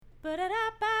It's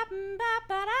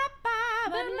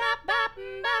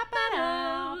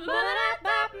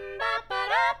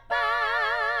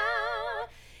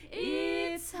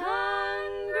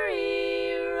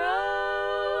Hungry Roses.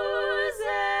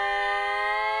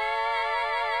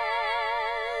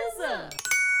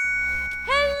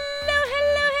 Hello,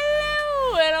 hello,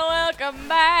 hello, and welcome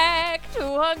back to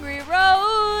Hungry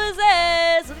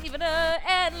Roses with Ivana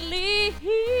and Lisa.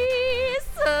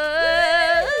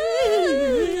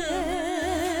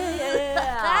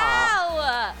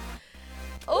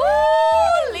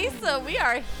 Oh, Lisa, we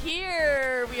are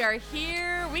here.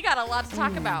 We got a lot to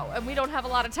talk about, and we don't have a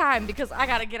lot of time because I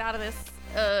got to get out of this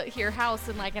here house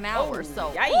in like an hour.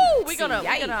 So yikes, we gonna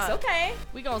okay.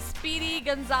 We gonna Speedy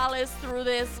Gonzalez through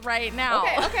this right now.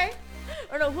 Okay.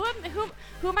 Or no, who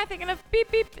am I thinking of? Beep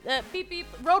beep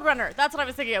Roadrunner. That's what I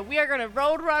was thinking of. We are gonna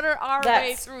Roadrunner our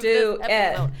way through this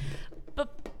episode.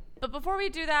 But before we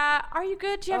do that, are you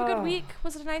good? Do you have a good week?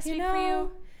 Was it a nice week for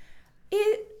you?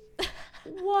 It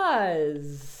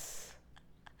was.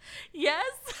 Yes.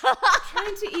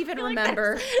 Trying to even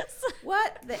remember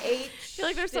what the H. I feel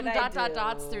like there's some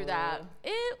dots through that.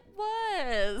 It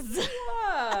was.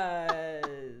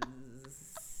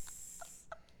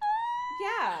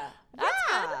 Yeah. That's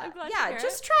good. I'm glad to hear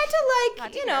just it. try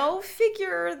to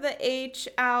figure the H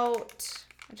out.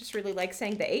 I just really like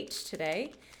saying the H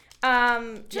today.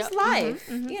 Just life.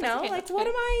 You know, okay, what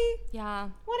am I? Yeah.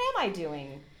 What am I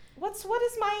doing? What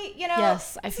is my,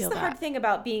 Yes, I feel this is the that. hard thing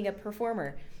about being a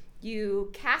performer. You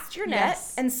cast your net,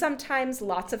 and sometimes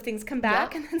lots of things come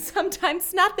back, and then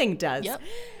sometimes nothing does. Yep.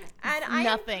 And I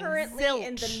am currently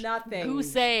in the nothing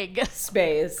goose egg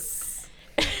space.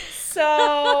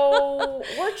 So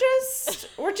we're just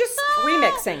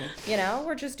remixing,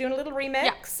 We're just doing a little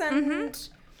remix and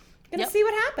gonna see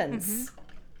what happens.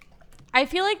 I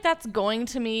feel like that's going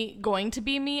to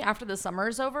be me after the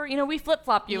summer's over. We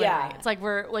flip-flop you and I. It's like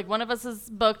we're like one of us is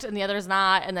booked and the other is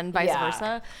not, and then vice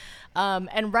versa.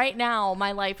 And right now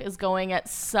my life is going at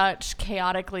such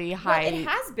chaotically high. Well, it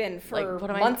has been for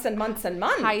months and months and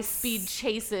months. High speed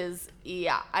chases.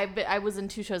 Yeah, I was in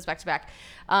 2 shows back to back.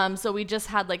 So we just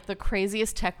had like the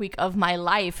craziest tech week of my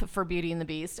life for Beauty and the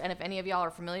Beast. And if any of y'all are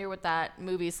familiar with that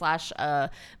movie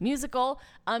 / musical,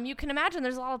 you can imagine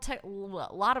there's a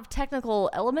lot of technical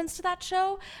elements to that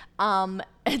show.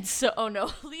 And so, oh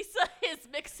no, Lisa is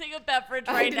mixing a beverage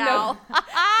right now.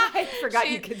 I forgot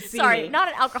you could see Sorry, me. not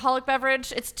an alcoholic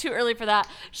beverage. It's too early for that.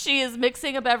 She is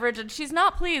mixing a beverage and she's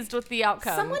not pleased with the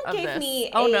outcome. Someone gave this. me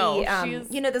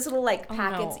those little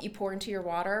packets that you pour into your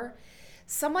water.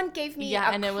 Someone gave me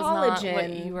and it was not what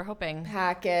you were hoping.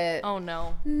 Packet. Oh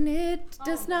no. It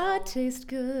does not taste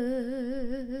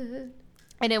good.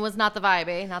 And it was not the vibe,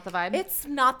 eh? Not the vibe? It's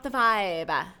not the vibe.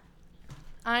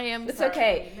 It's sorry,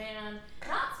 okay. Man.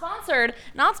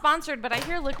 Not sponsored, but I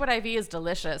hear Liquid IV is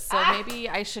delicious. So maybe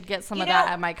I should get some of that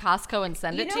at my Costco and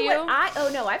send it to you.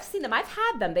 I've seen them. I've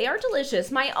had them. They are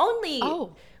delicious. My only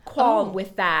qualm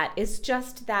with that is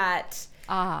just that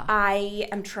I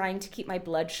am trying to keep my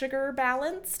blood sugar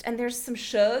balanced, and there's some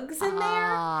shugs in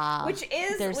there, which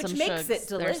makes it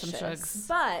delicious.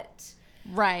 But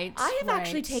right, I have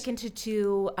actually taken to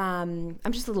 2. I'm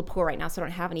just a little poor right now, so I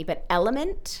don't have any. But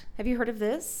Element, have you heard of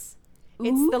this?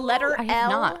 It's the letter I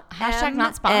have L. Not. Hashtag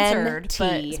not sponsored,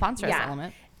 but sponsor us, yeah.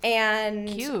 Element. And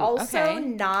Cute. Also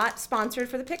not sponsored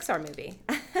for the Pixar movie.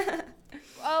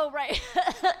 Oh, right.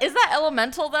 Is that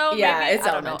Elemental, though? Yeah, maybe? it's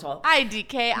Elemental.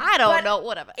 IDK. I don't know.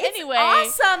 Whatever. Anyway.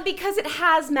 It's awesome because it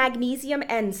has magnesium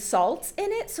and salts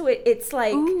in it. So it's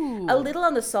like a little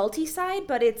on the salty side,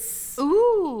 but it's...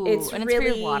 It's and really...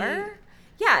 It's for your water?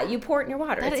 Yeah, you pour it in your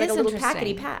water. That it's like a little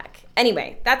packety pack.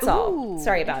 Anyway, that's all.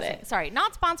 Sorry about it. Sorry,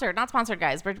 not sponsored,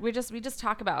 guys. We just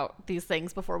talk about these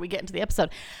things before we get into the episode.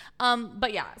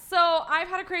 But yeah, so I've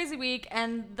had a crazy week,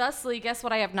 and thusly, guess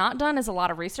what I have not done is a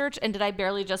lot of research. And did I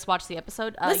barely just watch the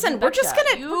episode? Listen, we're just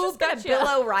gonna Bill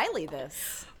O'Reilly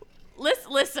this.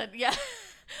 Listen, yeah.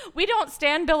 We don't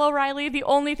stand Bill O'Reilly. The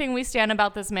only thing we stand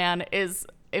about this man is,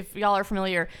 if y'all are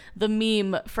familiar, the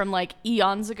meme from like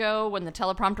eons ago when the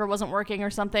teleprompter wasn't working or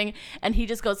something, and he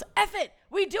just goes, "F it,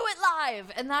 we do it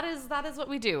live," and that is what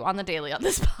we do on the daily on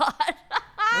this pod.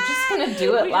 We're just gonna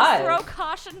do it we live. We just throw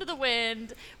caution to the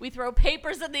wind. We throw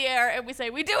papers in the air, and we say,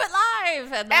 "We do it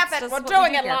live." And that's F it, just we're what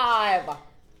doing we do it here. live.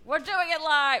 We're doing it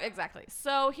live. Exactly.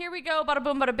 So here we go. Bada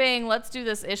boom, bada bing. Let's do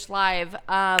this ish live.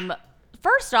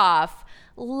 First off,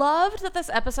 loved that this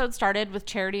episode started with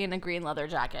Charity in a green leather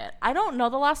jacket. I don't know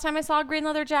the last time I saw a green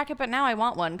leather jacket, but now I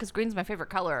want one because green's my favorite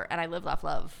color, and I live, laugh,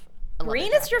 love.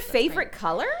 Green is your favorite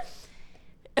color?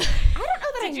 I don't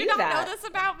know that I knew that. Did you not know this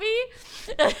about me?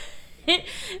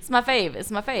 It's my fave.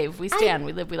 It's my fave. We stand.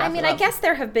 We live. We laugh. I mean, I guess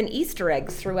there have been Easter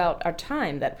eggs throughout our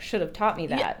time that should have taught me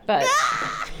that. But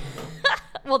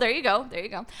well, there you go. There you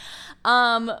go.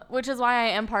 Which is why I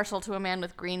am partial to a man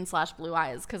with green/blue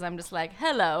eyes, because I'm just like,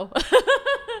 hello.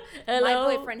 Hello.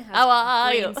 My boyfriend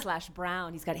has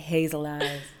green/brown. He's got hazel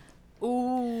eyes.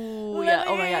 Ooh, yeah.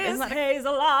 Oh my God. Isn't that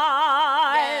hazel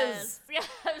eyes? Yes. Yeah,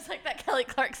 I was like that Kelly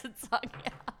Clarkson song.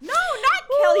 Yeah. No, not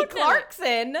Kelly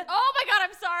Clarkson. Oh my God,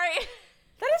 I'm sorry.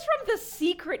 That is from The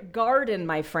Secret Garden,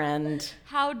 my friend.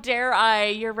 How dare I?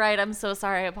 You're right. I'm so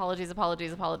sorry. Apologies. But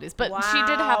she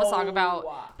did have a song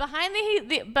about behind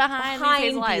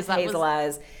these hazel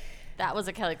eyes. That was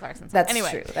a Kelly Clarkson song. That's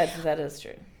anyway. True. That is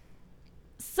true.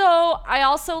 So I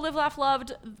also live, laugh,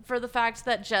 loved for the fact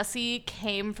that Jesse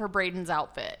came for Brayden's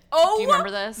outfit. Oh, do you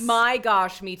remember this? My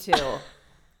gosh, me too.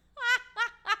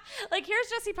 Like, here's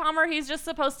Jesse Palmer. He's just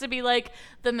supposed to be like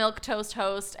the milquetoast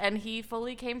host, and he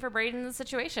fully came for Brayden's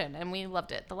situation, and we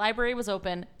loved it. The library was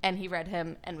open, and he read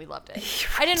him, and we loved it.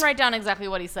 I didn't write down exactly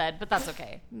what he said, but that's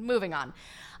okay. Moving on.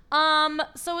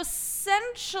 So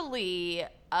essentially,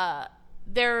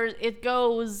 it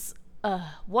goes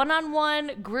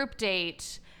one-on-one group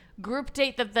date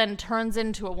that then turns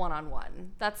into a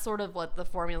one-on-one. That's sort of what the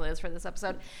formula is for this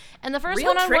episode. And the first real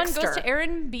one-on-one trickster. goes to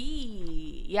Aaron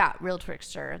B. Yeah, real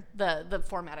trickster. The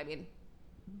format, I mean.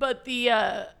 But the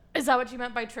is that what you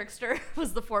meant by trickster?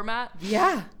 Was the format?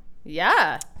 Yeah.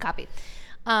 Yeah. Copy.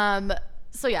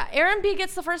 So yeah, Aaron B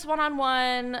gets the first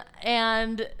one-on-one,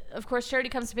 and of course Charity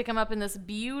comes to pick him up in this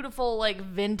beautiful, like,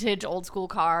 vintage old school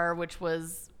car, which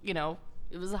was, you know,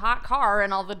 it was a hot car,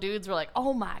 and all the dudes were like,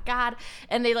 oh my God.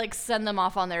 And they like send them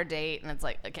off on their date, and it's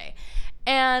like, okay.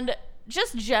 And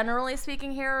just generally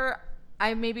speaking here,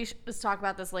 I maybe should just talk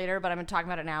about this later, but I'm going to talk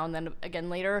about it now and then again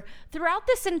later. Throughout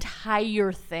this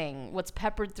entire thing, what's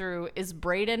peppered through is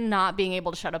Brayden not being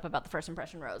able to shut up about the first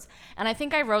impression rose. And I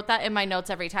think I wrote that in my notes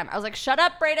every time. I was like, shut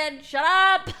up, Brayden, shut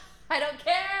up. I don't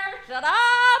care. Shut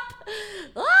up.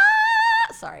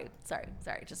 Ah! Sorry.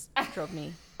 Just drove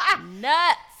me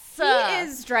nuts. He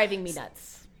is driving me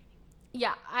nuts.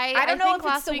 Yeah, I don't know if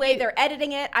it's the way they're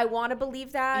editing it. I want to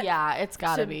believe that. Yeah, it's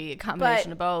got to be a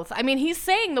combination of both. I mean, he's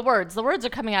saying the words. The words are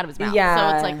coming out of his mouth. Yeah.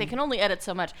 So it's like they can only edit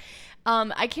so much.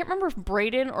 I can't remember if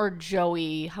Brayden or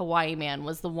Joey Hawaii Man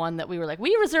was the one that we were like,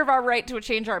 we reserve our right to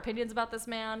change our opinions about this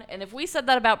man. And if we said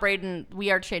that about Brayden,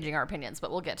 we are changing our opinions,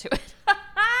 but we'll get to it.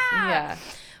 Yeah.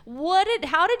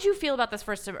 How did you feel about this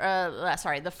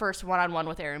the first one-on-one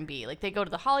with Aaron B? Like, they go to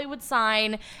the Hollywood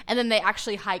sign, and then they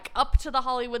actually hike up to the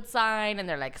Hollywood sign, and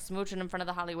they're like smooching in front of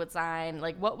the Hollywood sign.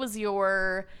 Like, what was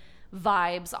your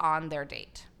vibes on their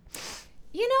date?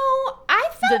 You know, I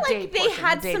felt like they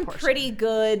had some pretty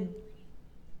good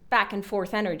back and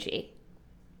forth energy.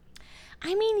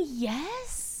 I mean,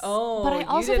 yes. Oh, but I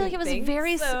also feel like it was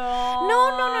very so.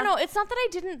 No. It's not that I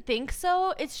didn't think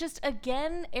so. It's just,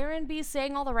 again, Aaron B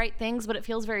saying all the right things, but it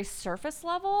feels very surface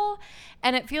level,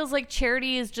 and it feels like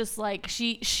Charity is just like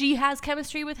she has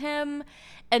chemistry with him,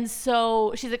 and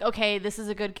so she's like, okay, this is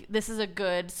a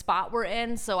good spot we're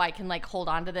in, so I can like hold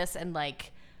on to this and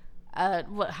like how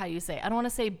do you say? I don't want to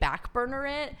say back burner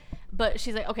it, but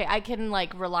she's like, okay, I can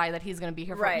like rely that he's gonna be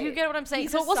here for. Right. You get what I'm saying?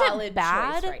 He's so it wasn't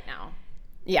bad right now.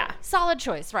 Yeah. Solid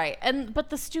choice, right.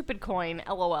 But the stupid coin,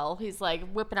 LOL. He's like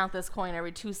whipping out this coin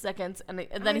every 2 seconds, and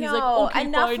then he's like, okay,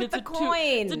 enough fine, with it's the coin.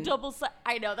 It's a double side.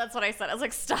 I know, that's what I said. I was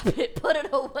like, stop it, put it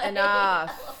away.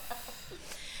 Enough.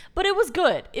 But it was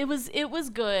good. It was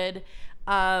good.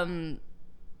 But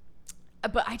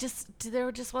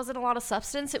there just wasn't a lot of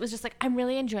substance. It was just like, I'm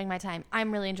really enjoying my time. No,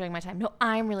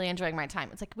 I'm really enjoying my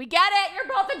time. It's like, we get it. You're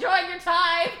both enjoying your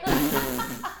time.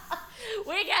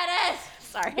 We get it.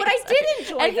 Sorry. What I did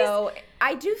enjoy, though,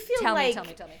 I do feel tell me.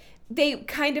 They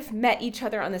kind of met each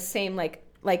other on the same, like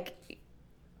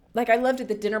I loved at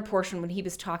the dinner portion when he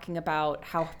was talking about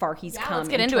how far he's come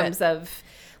in terms of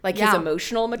like his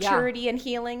emotional maturity and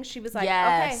healing. She was like,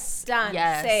 okay, done,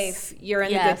 safe, you're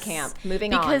in the good camp,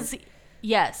 moving on.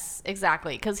 Yes,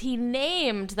 exactly. Because he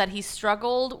named that he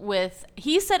struggled with,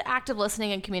 he said active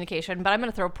listening and communication, but I'm going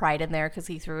to throw pride in there because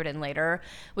he threw it in later,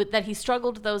 with that he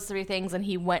struggled with those 3 things and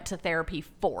he went to therapy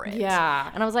for it. Yeah.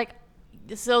 And I was like,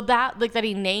 so that, like, that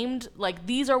he named, like,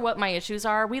 these are what my issues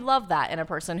are. We love that in a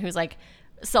person who's like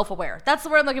self-aware. That's the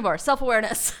word I'm looking for.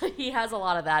 Self-awareness. He has a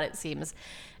lot of that, it seems.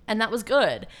 And that was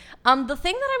good. The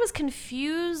thing that I was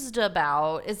confused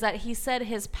about is that he said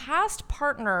his past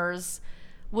partners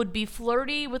would be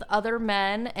flirty with other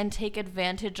men and take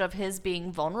advantage of his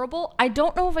being vulnerable. I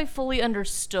don't know if I fully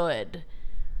understood.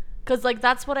 Because, like,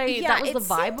 that's what that was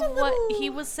the vibe of what he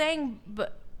was saying.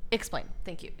 But explain.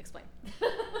 Thank you. Explain.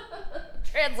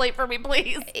 Translate for me,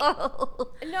 please.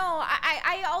 No,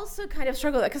 I also kind of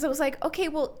struggle with that because I was like, okay,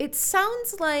 well, it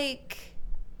sounds like,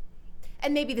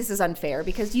 and maybe this is unfair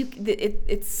because you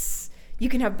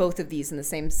can have both of these in the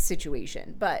same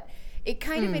situation, but it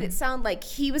kind of made it sound like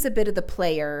he was a bit of the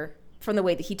player from the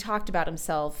way that he talked about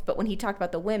himself, but when he talked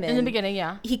about the women in the beginning,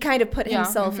 he kind of put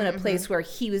himself in a place where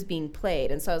he was being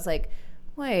played, and so I was like,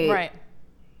 wait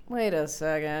a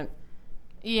second.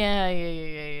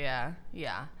 Yeah.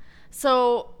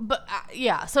 So, but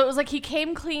so it was like he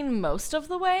came clean most of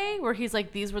the way, where he's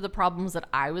like, these were the problems that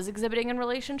I was exhibiting in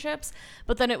relationships,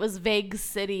 but then it was vague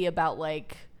city about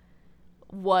like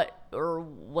what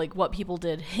people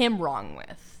did him wrong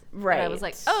with. Right. And I was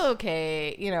like, oh,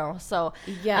 okay, so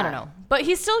I don't know. But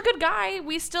he's still a good guy.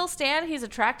 We still stand. He's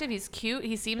attractive. He's cute.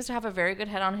 He seems to have a very good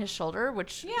head on his shoulders,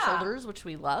 which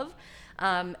we love.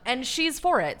 And she's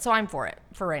for it, so I'm for it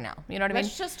for right now. You know what I mean?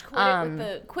 Let's just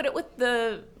quit it with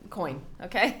the coin,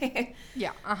 okay?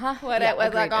 Yeah.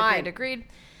 Agreed.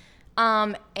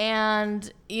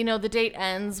 And the date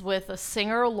ends with a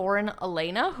singer, Lauren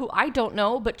Elena, who I don't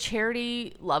know, but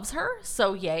Charity loves her.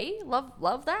 So yay,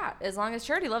 love that. As long as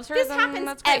Charity loves her, this then happens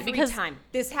that's great. every time.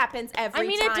 This happens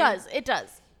every time. It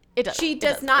does. She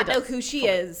does not know who she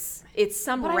is. It's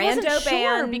some rando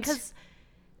band.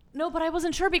 But I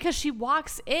wasn't sure because she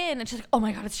walks in and she's like, oh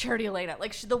my God, it's Charity Elena.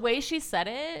 Like the way she said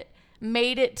it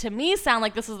made it to me sound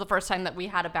like this is the first time that we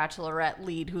had a Bachelorette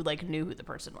lead who like knew who the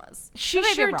person was. She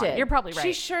sure did. You're probably right.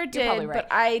 She sure did. But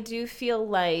I do feel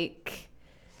like,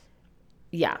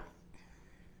 that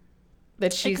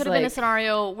she's it could have been a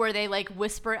scenario where they like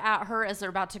whisper at her as they're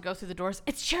about to go through the doors.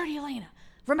 It's Charity Elena.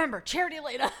 Remember, Charity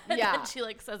Elena. And then she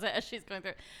like says it as she's going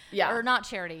through. Yeah. Or not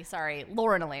Charity. Sorry,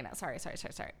 Lauren Elena. Sorry.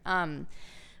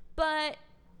 But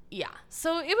yeah,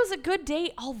 so it was a good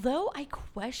date, although I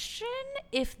question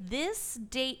if this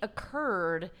date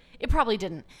occurred. It probably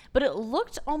didn't, but it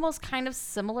looked almost kind of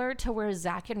similar to where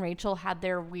Zach and Rachel had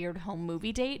their weird home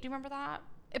movie date. Do you remember that?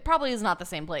 It probably is not the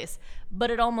same place,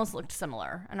 but it almost looked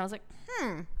similar. And I was like,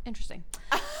 interesting.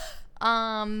 But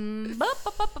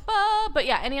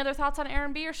yeah, any other thoughts on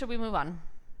Aaron B, or should we move on?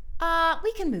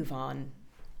 We can move on.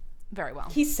 Very well.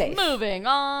 He's safe. Moving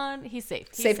on. He's safe.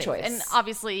 Safe choice. And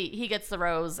obviously he gets the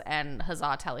rose and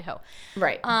huzzah, tally ho.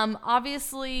 Right.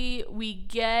 Obviously we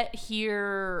get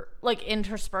here like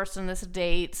interspersed in this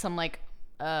date some like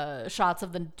shots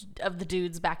of the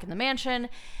dudes back in the mansion,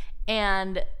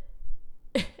 and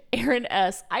Aaron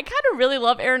S. I kind of really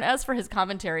love Aaron S. for his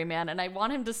commentary, man, and I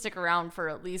want him to stick around for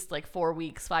at least like 4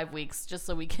 weeks, 5 weeks, just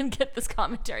so we can get this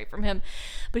commentary from him.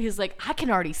 But he's like, I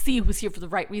can already see who's here for the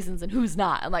right reasons and who's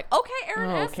not. I'm like, okay,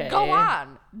 Aaron S., go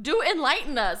on. Do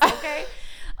enlighten us, okay?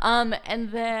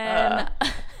 And then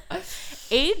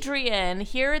Adrian,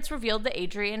 here it's revealed that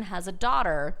Adrian has a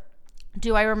daughter.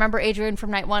 Do I remember Adrian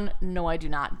from night one? No, I do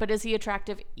not. But is he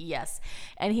attractive? Yes.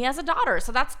 And he has a daughter.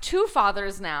 So that's 2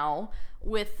 fathers now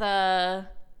with 2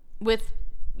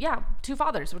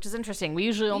 fathers, which is interesting. We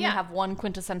usually only have one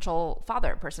quintessential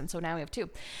father person. So now we have 2.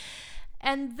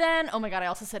 And then, oh my God, I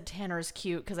also said Tanner's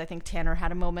cute because I think Tanner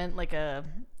had a moment, like a,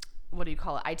 what do you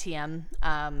call it? ITM.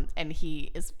 And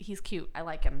he's cute. I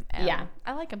like him.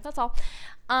 I like him. That's all.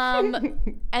 And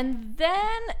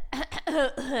then,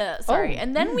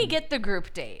 and then we get the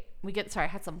group date. I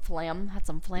had some phlegm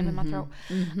in my throat.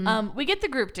 We get the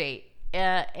group date.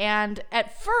 And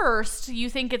at first you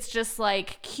think it's just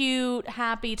like cute,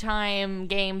 happy time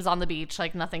games on the beach,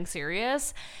 like nothing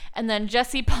serious. And then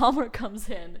Jesse Palmer comes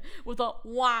in with a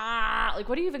wah, like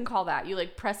what do you even call that? You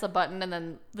like press a button and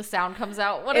then the sound comes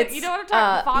out. You know what I'm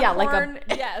talking about? Foghorn?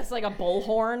 It's like a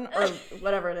bullhorn or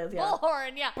whatever it is. Yeah.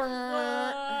 Bullhorn,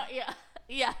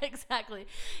 yeah, exactly.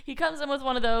 He comes in with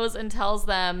one of those and tells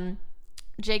them,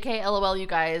 JK, LOL, you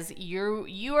guys,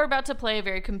 you are about to play a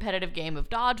very competitive game of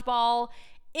dodgeball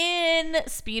in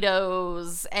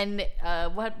Speedos. And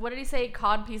what did he say?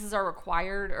 Cod pieces are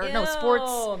required, or no,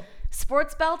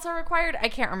 sports belts are required. I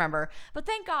can't remember, but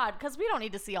thank God, because we don't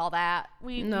need to see all that.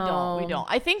 We don't.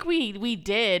 I think we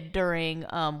did during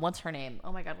what's her name?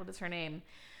 Oh my God, what is her name?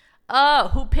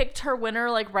 Who picked her winner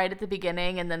like right at the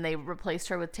beginning, and then they replaced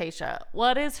her with Tayshia.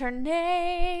 What is her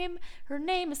name? Her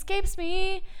name escapes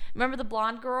me. Remember the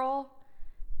blonde girl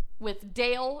with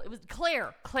Dale? It was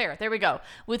Claire. There we go.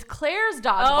 With Claire's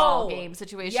dodgeball game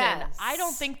situation, yes. I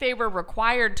don't think they were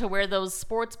required to wear those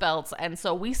sports belts, and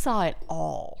so we saw it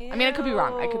all. Ew. I mean, I could be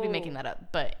wrong. I could be making that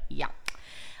up, but yeah,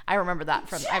 I remember that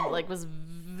from. I like was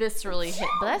viscerally hit.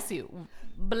 Bless you.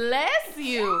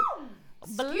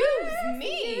 Excuse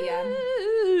me.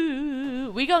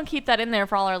 We gonna keep that in there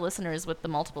for all our listeners with the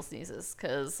multiple sneezes,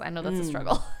 because I know that's a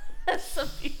struggle. Some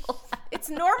people. It's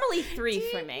normally 3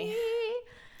 for me.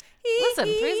 Listen,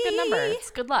 3 is a good number. It's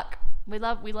good luck. We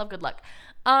love good luck.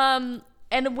 And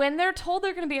when they're told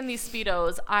they're going to be in these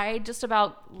Speedos, I just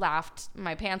about laughed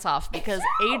my pants off because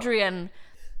Adrian...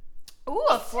 Ooh,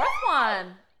 a 4th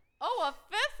one. Oh, a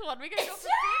 5th one. We can go for 6.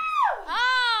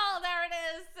 Oh, there it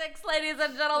is. 6, ladies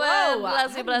and gentlemen. Whoa,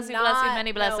 bless you, bless you, bless you.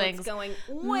 Many blessings. It's going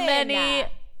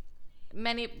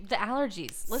many, the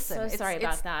allergies. Listen, so sorry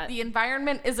about that. The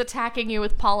environment is attacking you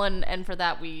with pollen, and for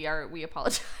that we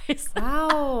apologize.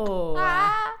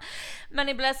 Wow.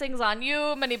 Many blessings on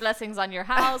you. Many blessings on your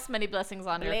house. Many blessings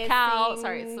on your cow.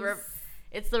 Sorry,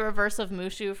 it's the reverse of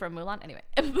Mushu from Mulan. Anyway,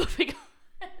 moving on.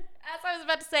 As I was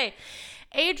about to say,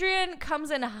 Adrian comes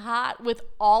in hot with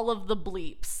all of the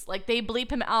bleeps. Like, they bleep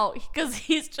him out because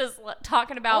he's just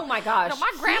talking about, oh my gosh,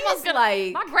 my grandma's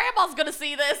gonna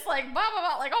see this, like, blah blah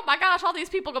blah, like, oh my gosh, all these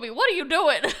people gonna be, what are you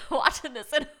doing watching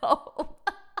this at home?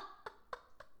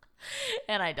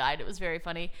 And I died. It was very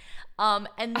funny. And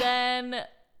then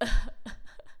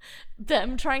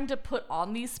them trying to put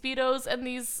on these Speedos and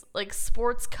these, like,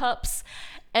 sports cups.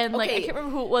 And, like, I can't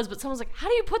remember who it was, but someone was like, how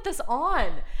do you put this on?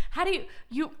 How do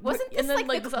you wasn't this, and then,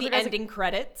 like, the ending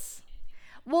credits?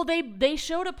 Well, they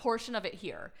showed a portion of it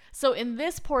here. So in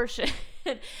this portion,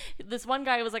 this one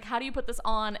guy was like, how do you put this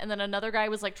on? And then another guy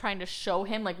was, like, trying to show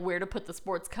him, like, where to put the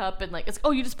sports cup. And, like, it's,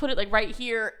 oh, you just put it, like, right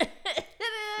here. Yeah.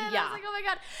 I was like, oh my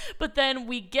God. But then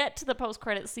we get to the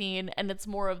post-credit scene, and it's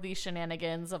more of these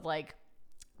shenanigans of, like,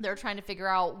 they're trying to figure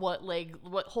out what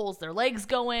holes their legs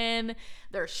go in.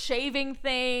 They're shaving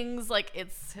things. Like,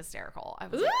 it's hysterical. I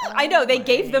was like, oh, I know. They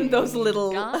gave them those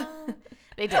little...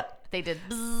 They did.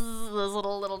 Bzzz, those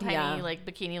little tiny, like,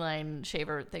 bikini line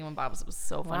shaver thingamabobs. It was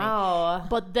so funny. Wow.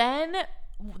 But then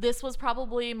this was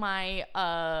probably my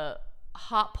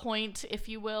hot point, if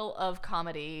you will, of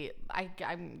comedy.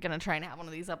 I'm going to try and have one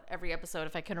of these up every episode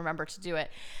if I can remember to do it,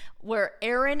 where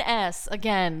Aaron S.,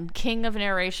 again, king of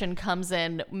narration, comes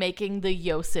in making the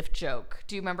Yosef joke.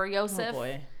 Do you remember Yosef? Oh,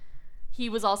 boy. Do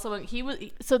you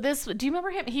remember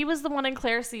him? He was the one in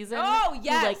Claire's season. Oh,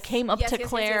 yes. Who, like, came up to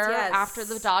Claire after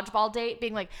the dodgeball date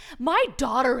being like, my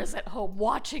daughter is at home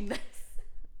watching this.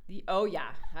 Oh, yeah.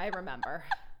 I remember.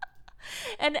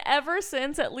 And ever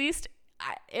since, at least...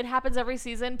 it happens every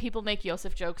season. People make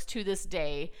Yosef jokes to this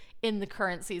day in the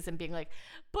current season, being like,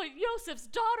 but Yosef's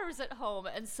daughter's at home.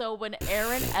 And so when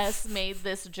Aaron S. made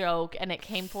this joke and it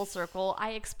came full circle,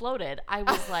 I exploded. I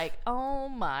was like, oh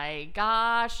my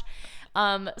gosh.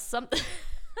 Something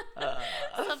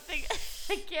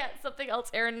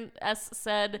else Aaron S.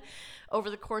 said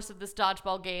over the course of this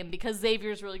dodgeball game, because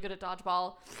Xavier's really good at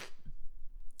dodgeball.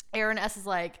 Aaron S. is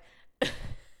like,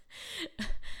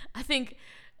 I think...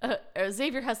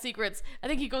 Xavier has secrets. I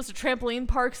think he goes to trampoline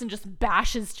parks and just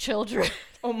bashes children.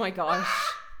 Oh my gosh.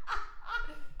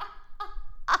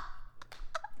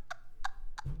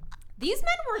 These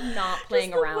men were not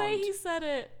playing around. The way he said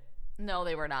it. No,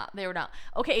 they were not.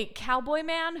 Okay, Cowboy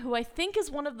Man, who I think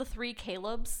is one of the 3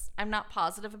 Calebs. I'm not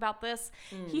positive about this.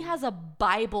 He has a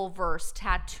Bible verse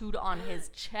tattooed on his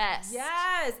chest.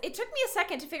 Yes. It took me a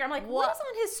second to figure. I'm like, what is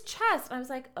on his chest? And I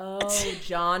was like, oh,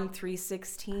 John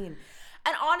 3:16.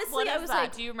 And honestly, I was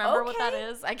like, do you remember what that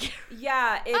is? I can't.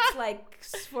 Yeah, it's like,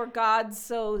 for God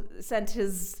so sent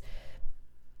his,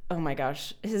 oh my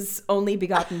gosh, his only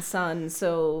begotten son,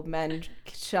 so men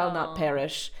shall not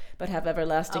perish, but have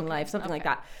everlasting life, something like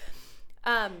that.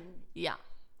 Yeah.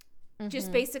 Mm-hmm.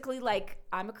 Just basically like,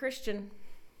 I'm a Christian.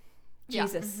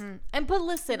 Jesus. Yeah. Mm-hmm. But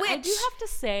listen, I do have to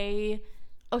say,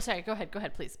 oh, sorry, go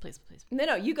ahead, please.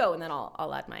 No, you go, and then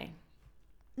I'll add my.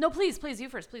 No, please, you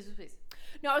first, please.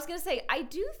 No, I was going to say, I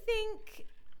do think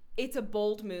it's a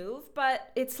bold move,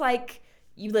 but it's like,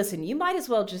 you might as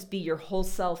well just be your whole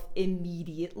self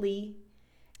immediately.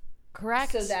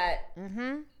 Correct. So that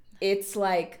it's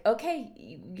like,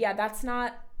 okay, yeah, that's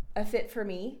not a fit for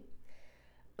me.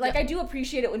 Like, I do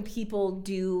appreciate it when people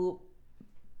do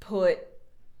put,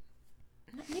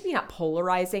 maybe not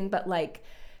polarizing, but like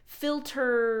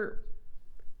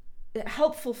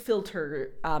helpful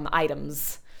filter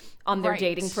items on their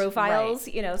dating profiles,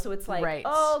 so it's like,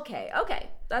 okay,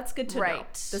 that's good to know.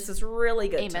 This is really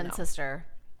good to know. Amen, sister.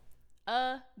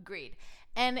 Agreed.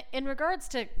 And in regards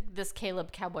to this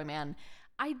Caleb Cowboy Man,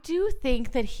 I do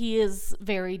think that he is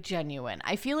very genuine.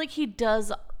 I feel like he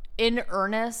does, in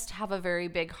earnest, have a very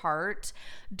big heart.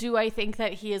 Do I think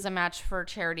that he is a match for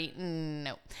Charity?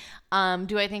 No.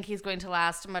 Do I think he's going to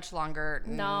last much longer?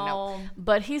 No.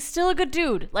 But he's still a good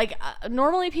dude. Like,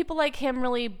 normally people like him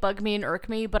really bug me and irk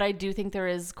me, but I do think there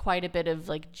is quite a bit of,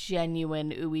 like,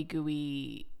 genuine ooey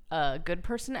gooey good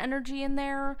person energy in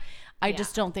there. I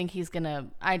don't think he's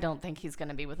gonna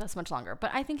be with us much longer,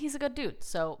 but I think he's a good dude.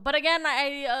 So, but again,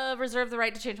 I reserve the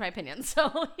right to change my opinion.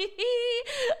 So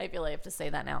I feel I have to say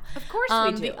that now. Of course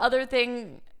we do.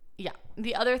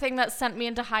 The other thing that sent me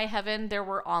into high heaven, there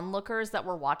were onlookers that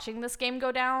were watching this game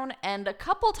go down, and a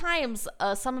couple times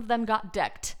some of them got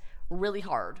decked really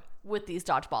hard with these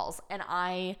dodgeballs, and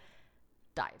I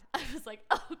died. I was like,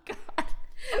 oh God.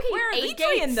 Okay, where are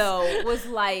Adrian, though, was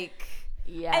like...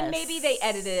 Yes. And maybe they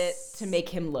edited it to make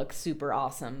him look super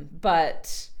awesome,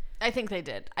 but... I think they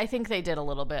did a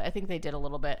little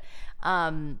bit.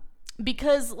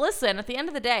 Because, listen, at the end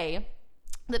of the day,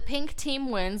 the pink team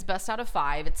wins best out of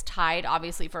 5. It's tied,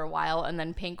 obviously, for a while, and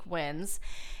then pink wins.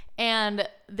 And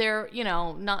there,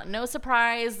 no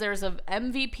surprise, there's a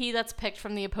MVP that's picked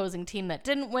from the opposing team that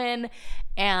didn't win,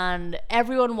 and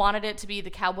everyone wanted it to be the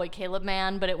Cowboy Caleb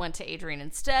man, but it went to Adrian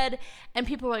instead. And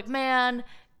people were like, man,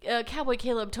 Cowboy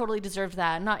Caleb totally deserved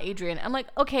that, not Adrian. I'm like,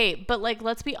 okay, but like,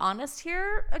 let's be honest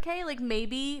here, okay? Like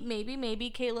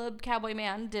maybe Caleb, Cowboy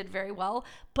Man, did very well,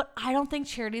 but I don't think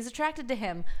Charity's attracted to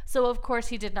him. So of course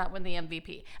he did not win the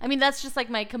MVP. I mean, that's just like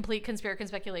my complete conspiracy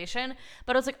speculation,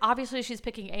 but I was like, obviously she's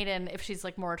picking Aiden if she's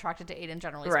like more attracted to Aiden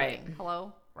generally speaking.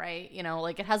 Hello? Right?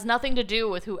 Like it has nothing to do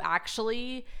with who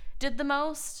actually did the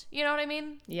most. You know what I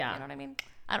mean? Yeah. You know what I mean?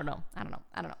 I don't know.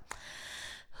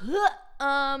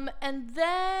 And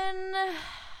then,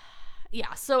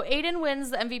 so Aiden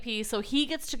wins the MVP, so he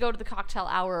gets to go to the cocktail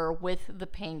hour with the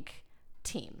pink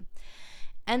team.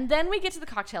 And then we get to the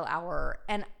cocktail hour,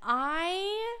 and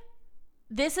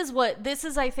this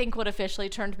is I think what officially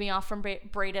turned me off from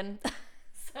Brayden.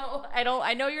 So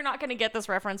I know you're not going to get this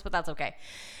reference, but that's okay.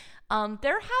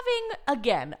 They're having,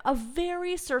 again, a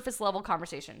very surface level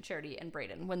conversation, Charity and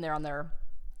Brayden, when they're on their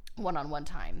one-on-one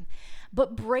time.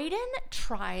 But Brayden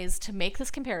tries to make this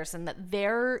comparison that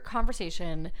their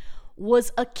conversation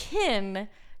was akin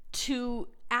to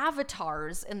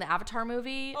avatars in the Avatar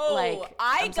movie. Oh,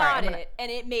 I got it,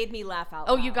 and it made me laugh out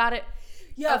loud. Oh, you got it?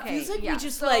 Yeah, okay, it feels like we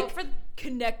just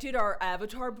connected our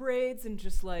Avatar braids and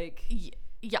just like...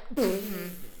 Yeah.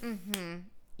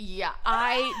 Yeah,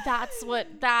 that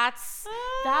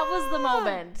was the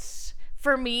moment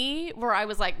for me where I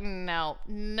was like, no,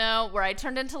 where I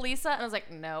turned into Lisa and I was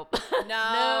like, nope.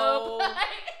 No.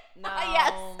 No.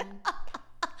 Yes.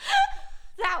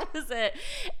 That was it.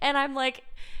 And I'm like,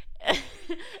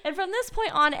 and from this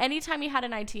point on, anytime he had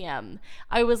an ITM,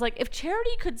 I was like, if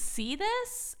Charity could see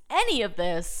this, any of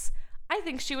this, I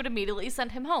think she would immediately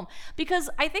send him home.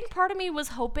 Because I think part of me was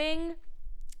hoping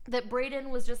that Brayden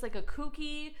was just like a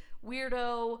kooky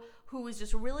weirdo who was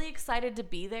just really excited to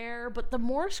be there. But the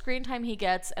more screen time he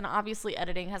gets, and obviously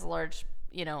editing has a large,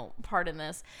 part in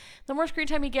this, the more screen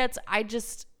time he gets,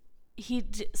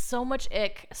 so much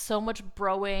ick, so much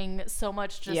broing, so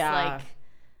much just like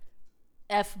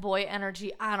F-boy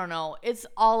energy. I don't know. It's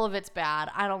bad.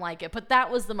 I don't like it. But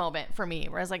that was the moment for me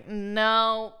where I was like,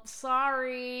 no,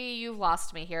 sorry, you've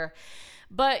lost me here.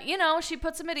 But, she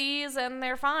puts him at ease and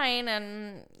they're fine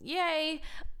and yay.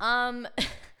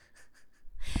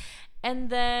 And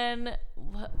then,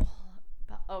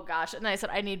 oh gosh. And then I said,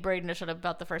 I need Brayden to shut up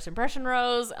about the first impression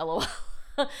rose. LOL.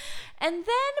 And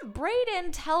then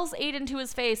Brayden tells Aiden to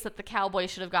his face that the Cowboy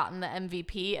should have gotten the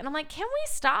MVP. And I'm like, can we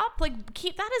stop? Like,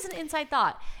 keep that as an inside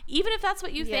thought. Even if that's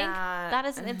what you think, that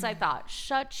is an inside thought.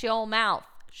 Shut your mouth.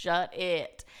 Shut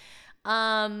it.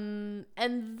 And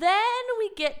then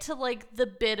we get to like the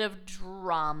bit of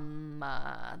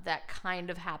drama that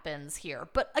kind of happens here.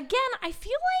 But again, I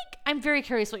feel like I'm very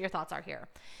curious what your thoughts are here.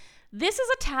 This is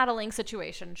a tattling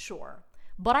situation, sure,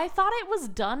 but I thought it was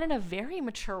done in a very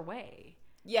mature way.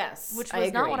 Yes, which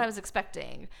was not what I was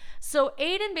expecting. So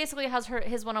Aiden basically has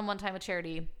his one-on-one time with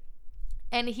Charity,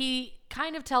 and he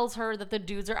kind of tells her that the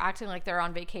dudes are acting like they're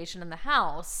on vacation in the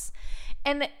house.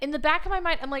 And in the back of my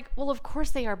mind, I'm like, well, of course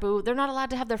they are, boo. They're not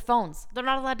allowed to have their phones. They're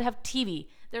not allowed to have TV.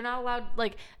 They're not allowed,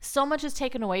 so much is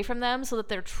taken away from them so that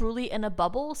they're truly in a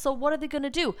bubble. So what are they going to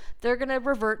do? They're going to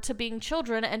revert to being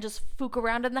children and just fook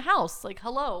around in the house. Like,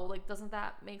 hello. Like, doesn't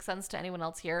that make sense to anyone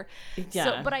else here? Yeah.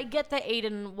 So, but I get that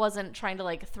Aiden wasn't trying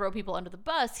to, throw people under the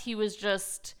bus. He was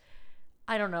just,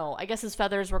 I don't know. I guess his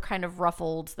feathers were kind of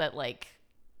ruffled that,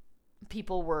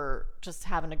 people were just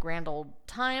having a grand old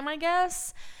time, I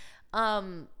guess.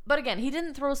 But again, he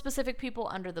didn't throw specific people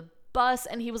under the bus,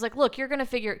 and he was like, look, you're going to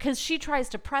figure it, because she tries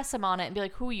to press him on it and be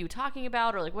like, who are you talking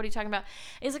about? Or what are you talking about?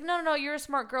 And he's like, no, you're a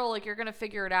smart girl. You're going to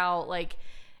figure it out.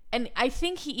 And I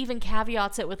think he even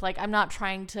caveats it with I'm not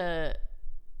trying to,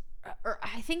 or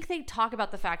I think they talk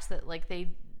about the fact that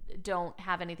don't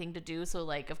have anything to do. So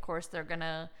like, of course they're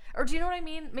gonna, or do you know what I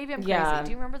mean? Maybe I'm crazy. Yeah.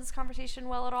 Do you remember this conversation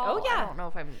well at all? Oh yeah. I don't know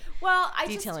if I'm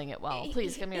detailing it well.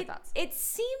 Please give me your thoughts. It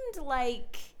seemed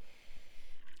like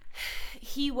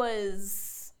he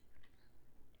wasn't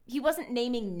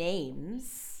naming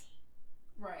names.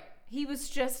 Right. He was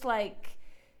just like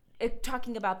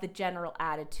talking about the general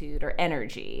attitude or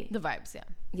energy. The vibes, yeah.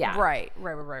 Yeah. Right.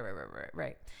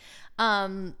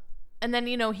 And then,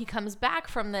 he comes back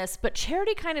from this, but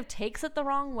Charity kind of takes it the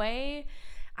wrong way.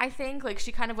 I think like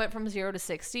she kind of went from 0 to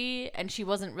 60 and she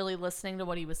wasn't really listening to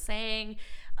what he was saying.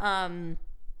 And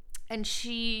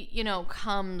she,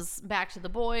 comes back to the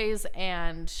boys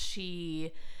and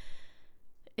she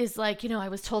is like, I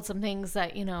was told some things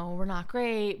that, were not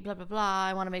great, blah, blah, blah.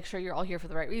 I want to make sure you're all here for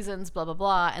the right reasons, blah, blah,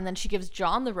 blah. And then she gives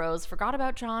John the rose. Forgot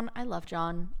about John. I love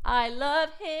John. I love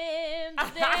him,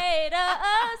 the data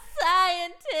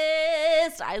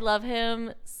scientist. I love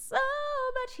him so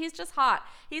much. He's just hot.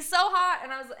 He's so hot.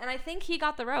 And I think he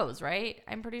got the rose, right?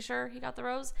 I'm pretty sure he got the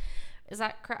rose. Is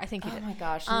that correct? I think he did. Oh my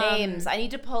gosh, names. I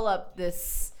need to pull up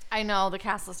this. I know, the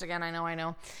cast list again. I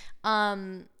know.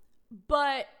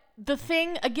 But the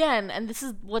thing, again, and this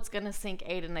is what's going to sink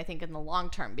Aiden, I think, in the long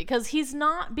term, because he's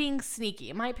not being sneaky,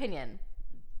 in my opinion.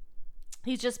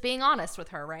 He's just being honest with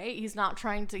her, right? He's not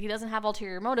trying to, he doesn't have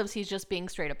ulterior motives. He's just being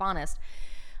straight up honest.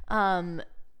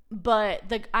 But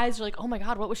the guys are like, oh my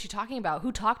God, what was she talking about?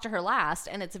 Who talked to her last?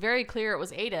 And it's very clear it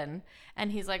was Aiden.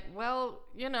 And he's like, well,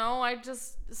 I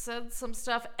just said some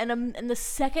stuff. And the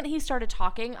second he started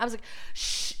talking, I was like,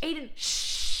 shh, Aiden,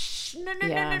 shh. No,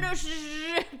 shh,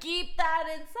 keep that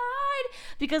inside.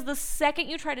 Because the second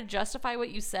you try to justify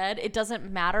what you said, it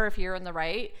doesn't matter if you're in the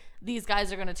right. These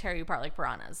guys are going to tear you apart like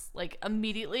piranhas. Like,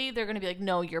 immediately, they're going to be like,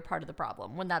 no, you're part of the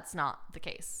problem, when that's not the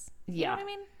case. Yeah. You know what I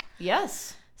mean?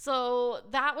 Yes. So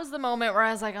that was the moment where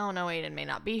I was like, oh no, Aiden may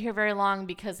not be here very long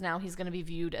because now he's going to be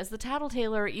viewed as the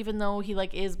tattletailer, even though he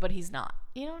is, but he's not.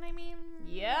 You know what I mean?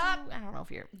 Yep. I don't know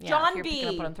if you're... John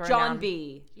B. John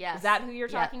B. Yes. Is that who you're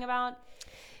talking about?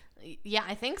 Yeah,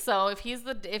 I think so. If he is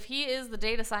the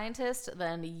data scientist,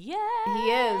 then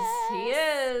yes. He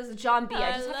is. John B.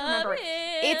 I just have to remember.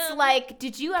 It's like,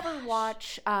 did you ever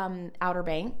watch Outer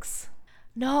Banks?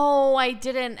 No, I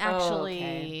didn't actually. Oh,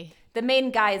 okay. The main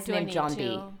guy is named John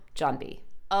B. John B.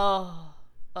 Oh,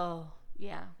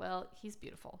 yeah. Well, he's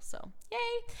beautiful, so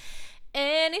yay.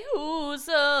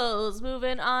 Anywho,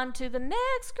 moving on to the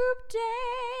next group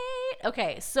date.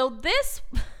 Okay, so this...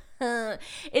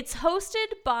 it's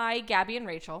hosted by Gabby and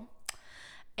Rachel,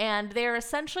 and they're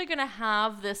essentially going to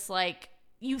have this,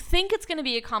 you think it's going to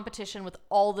be a competition with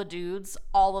all the dudes,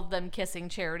 all of them kissing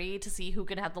Charity to see who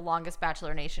can have the longest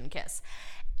Bachelor Nation kiss.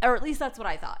 Or at least that's what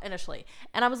I thought initially.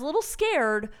 And I was a little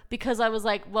scared because I was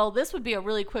like, well, this would be a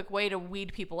really quick way to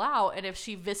weed people out. And if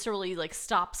she viscerally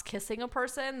stops kissing a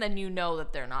person, then you know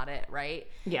that they're not it, right?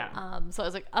 Yeah. So I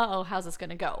was like, oh, how's this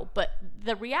going to go? But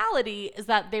the reality is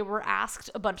that they were asked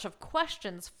a bunch of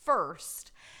questions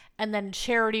first, and then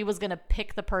Charity was going to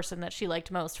pick the person that she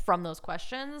liked most from those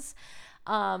questions.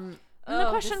 And the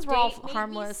questions were all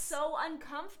harmless. Made me so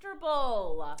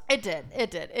uncomfortable. It did.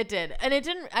 And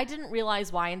I didn't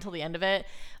realize why until the end of it.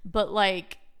 But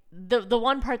the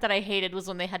one part that I hated was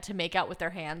when they had to make out with their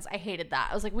hands. I hated that.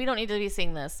 I was like, we don't need to be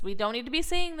seeing this.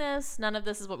 None of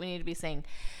this is what we need to be seeing.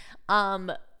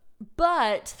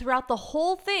 But throughout the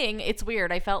whole thing, it's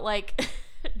weird. I felt like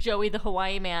Joey the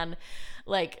Hawaii man,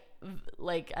 I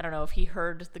don't know if he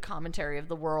heard the commentary of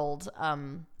the world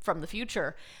from the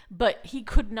future, but he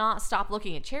could not stop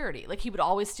looking at Charity. He would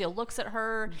always steal looks at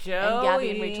her. Joey. And Gabby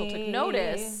and Rachel took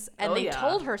notice, and they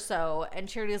told her so, and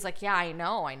Charity was like, yeah, I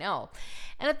know.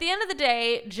 And at the end of the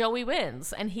day, Joey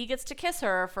wins, and he gets to kiss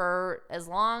her for as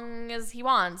long as he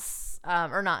wants,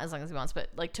 or not as long as he wants,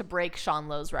 but to break Sean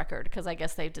Lowe's record, because I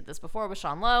guess they did this before with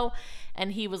Sean Lowe,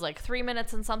 and he was 3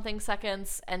 minutes and something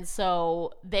seconds, and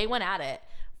so they went at it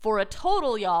for a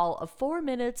total, y'all, of 4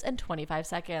 minutes and 25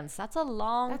 seconds. That's a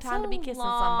long time to be kissing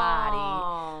somebody.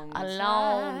 A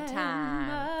long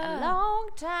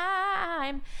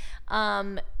time.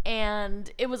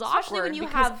 And it was especially awkward when you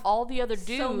because have all the other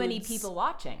dudes. So many people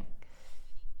watching.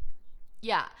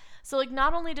 Yeah. So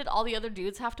not only did all the other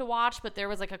dudes have to watch, but there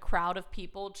was a crowd of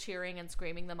people cheering and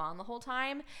screaming them on the whole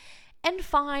time. And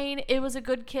fine, it was a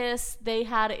good kiss. They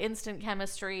had instant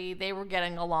chemistry. They were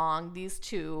getting along. These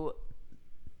two,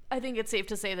 I think it's safe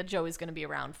to say that Joey's going to be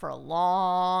around for a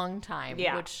long time.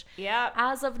 Yeah. Which,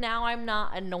 as of now, I'm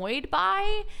not annoyed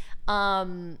by.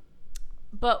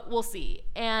 But we'll see.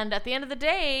 And at the end of the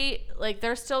day,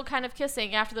 they're still kind of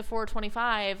kissing after the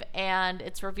 4:25, and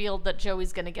it's revealed that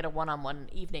Joey's going to get a one-on-one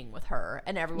evening with her,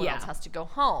 and everyone else has to go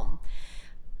home.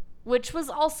 But the reality is that they were asked a bunch of questions first, and then Charity was going to pick the person that she liked most from those questions. And the question was all harmless. It didn't which was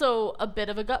also a bit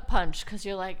of a gut punch because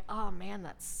you're like, oh man,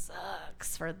 that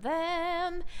sucks for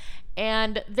them.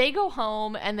 And they go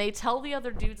home and they tell the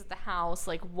other dudes at the house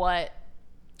like what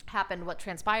happened, what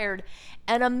transpired,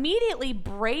 and immediately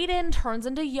Brayden turns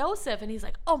into Yosef and he's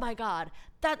like, oh my god,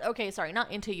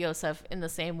 not into Yosef in the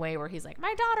same way where he's like,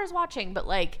 my daughter's watching, but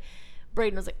like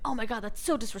Brayden was like, oh my god, that's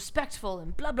so disrespectful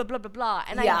and blah blah blah blah blah.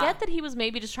 And I get that he was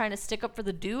maybe just trying to stick up for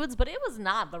the dudes, but it was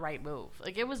not the right move.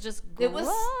 Like it was just gross.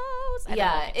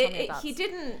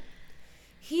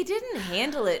 He didn't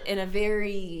handle it in a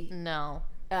very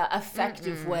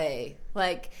effective way.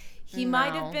 Like he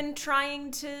might have been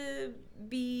trying to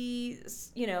be,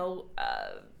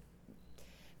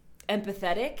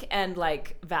 empathetic and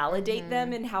like validate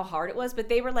them in how hard it was, but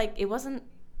they were like,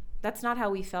 that's not how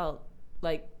we felt.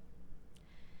 Like,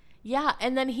 yeah,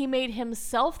 and then he made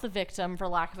himself the victim, for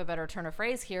lack of a better turn of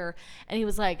phrase here, and he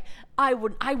was like, I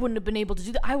wouldn't have been able to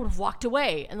do that. I would have walked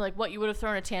away. And like, what, you would have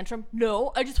thrown a tantrum?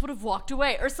 No, I just would have walked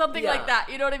away, or something like that.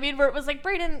 You know what I mean? Where it was like,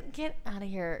 Brayden, get out of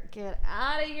here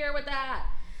with that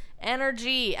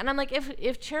energy. And I'm like,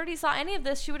 if Charity saw any of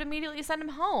this, she would immediately send him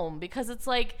home, because it's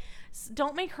like,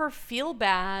 don't make her feel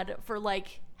bad for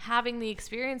like having the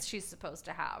experience she's supposed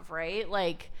to have, right?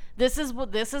 Like this is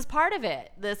part of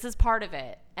it.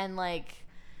 And like,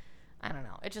 I don't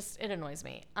know. It annoys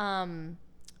me.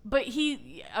 But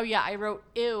I wrote,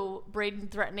 ew, Brayden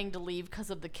threatening to leave because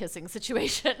of the kissing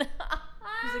situation.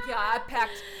 He's like, yeah,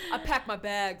 I packed my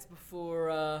bags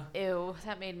before. Ew,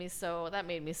 that made me so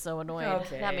annoyed.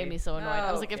 Okay. That made me so annoyed.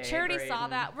 I was like, if Charity saw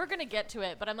that, we're gonna get to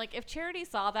it. But I'm like, if Charity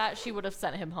saw that, she would have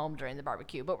sent him home during the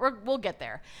barbecue. But we'll get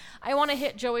there. I want to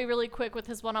hit Joey really quick with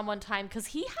his one-on-one time, because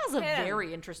he has a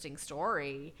very interesting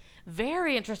story.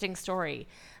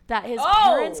 That his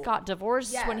parents got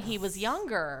divorced when he was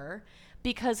younger,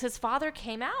 because his father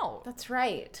came out. That's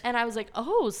right. And I was like,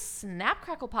 oh, snap,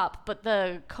 crackle, pop. But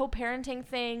the co-parenting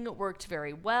thing worked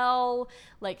very well.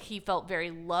 Like, he felt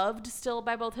very loved still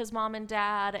by both his mom and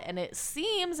dad. And it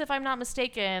seems, if I'm not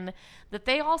mistaken, that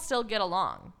they all still get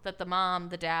along. That the mom,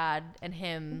 the dad, and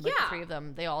him, like the three of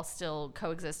them, they all still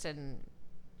coexist and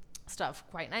stuff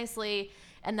quite nicely.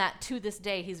 And that to this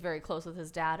day, he's very close with his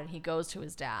dad, and he goes to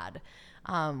his dad.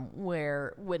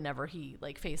 Where whenever he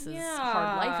like faces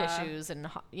hard life issues and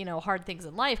hard things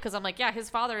in life, because I'm like, his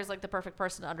father is like the perfect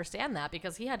person to understand that,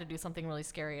 because he had to do something really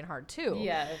scary and hard too.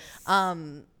 Yes.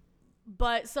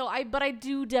 But I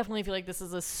do definitely feel like this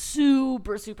is a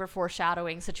super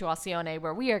foreshadowing situazione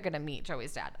where we are gonna meet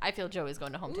Joey's dad. I feel Joey's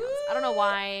going to hometowns. I don't know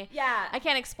why. Yeah. I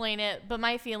can't explain it, but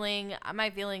my feeling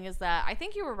is that I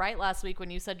think you were right last week when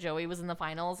you said Joey was in the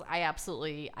finals. I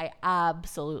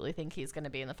absolutely think he's gonna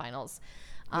be in the finals.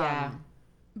 Yeah.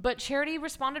 But Charity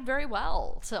responded very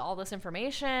well to all this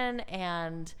information,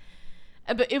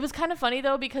 but it was kind of funny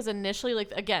though, because initially,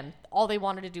 like, again, all they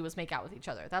wanted to do was make out with each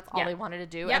other. That's all they wanted to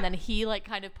do. Yep. And then he like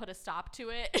kind of put a stop to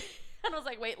it. And I was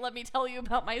like, wait, let me tell you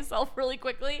about myself really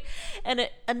quickly. And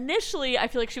initially I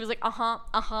feel like she was like,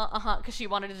 because she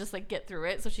wanted to just like get through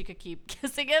it so she could keep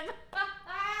kissing him.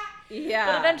 Yeah.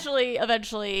 But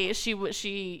eventually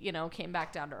she came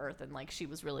back down to earth, and like she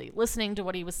was really listening to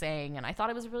what he was saying, and I thought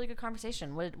it was a really good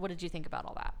conversation. What did you think about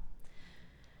all that?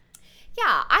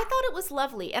 Yeah, I thought it was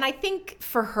lovely. And I think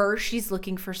for her, she's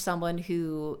looking for someone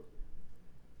who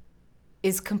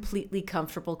is completely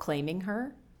comfortable claiming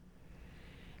her.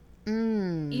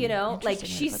 Like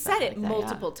she said it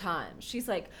multiple times. She's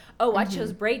like, oh, I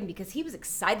chose Brayden because he was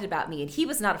excited about me and he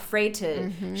was not afraid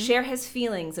to share his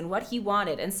feelings and what he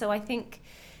wanted. And so I think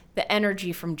the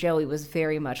energy from Joey was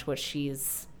very much what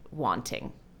she's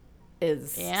wanting.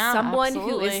 Is someone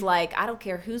who is like, I don't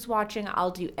care who's watching, I'll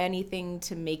do anything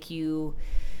to make you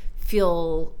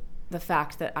feel the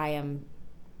fact that I am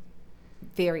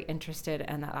very interested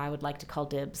and that I would like to call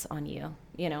dibs on you,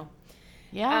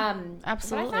 Yeah,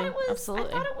 absolutely. I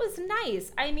thought it was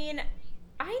nice. I mean,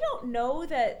 I don't know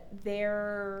that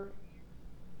they're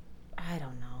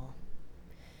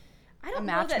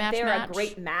a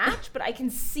great match, but I can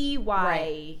see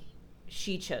why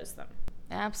she chose them.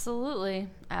 Absolutely.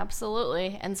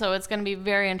 And so it's going to be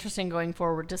very interesting going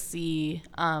forward to see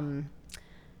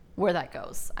where that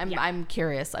goes. I'm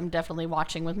curious. I'm definitely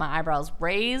watching with my eyebrows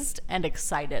raised and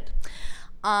excited.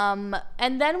 And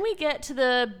then we get to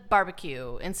the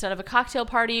barbecue instead of a cocktail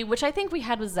party, which I think we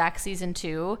had with Zach season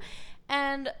 2.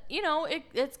 And,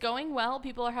 it's going well.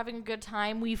 People are having a good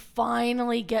time. We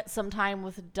finally get some time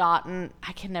with Dotun.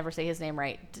 I can never say his name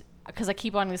right. because I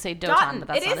keep wanting to say Doton, but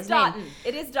that's not his name.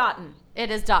 It is Dotun. It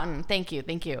is Dotun. Thank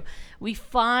you. We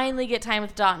finally get time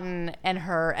with Dotun and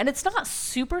her, and it's not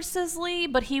super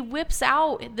sizzly, but he whips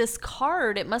out this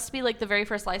card. It must be like the very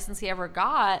first license he ever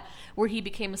got where he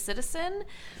became a citizen.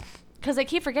 Because I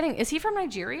keep forgetting, is he from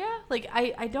Nigeria? Like,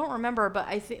 I don't remember, but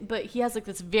but he has like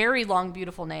this very long,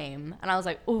 beautiful name. And I was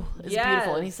like, oh, it's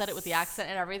beautiful. And he said it with the accent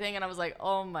and everything. And I was like,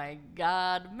 oh my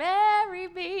God, marry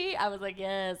me. I was like,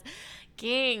 yes,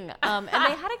 king. And they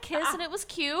had a kiss and it was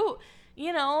cute.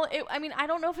 You know, I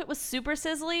don't know if it was super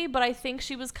sizzly, but I think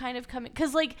she was kind of coming,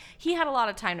 because like he had a lot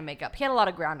of time to make up. He had a lot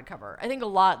of ground to cover. I think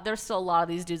there's still a lot of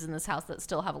these dudes in this house that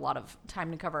still have a lot of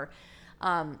time to cover,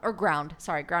 ground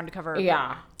to cover.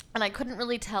 Yeah. And I couldn't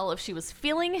really tell if she was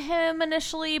feeling him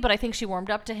initially, but I think she warmed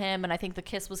up to him, and I think the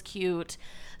kiss was cute.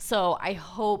 So I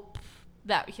hope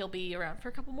that he'll be around for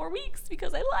a couple more weeks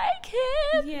because I like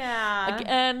him. Yeah.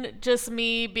 Again, just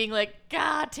me being like,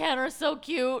 God, Tanner's so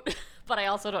cute. But I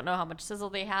also don't know how much sizzle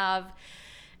they have.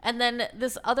 And then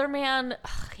this other man,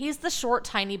 he's the short,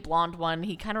 tiny, blonde one.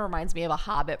 He kind of reminds me of a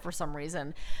hobbit for some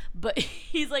reason. But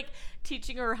he's like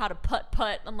teaching her how to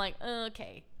putt. I'm like,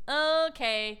 okay.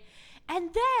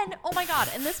 And then, oh my God,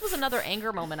 and this was another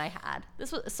anger moment I had.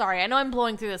 Sorry, I know I'm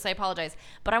blowing through this. I apologize.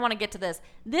 But I want to get to this.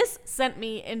 This sent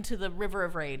me into the river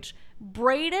of rage.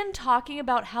 Brayden talking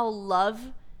about how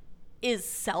love is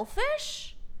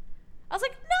selfish? I was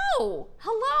like, no,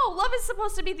 hello. Love is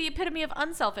supposed to be the epitome of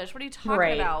unselfish. What are you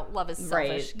talking about? Love is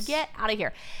selfish. Right. Get out of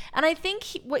here. And I think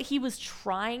what he was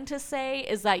trying to say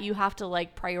is that you have to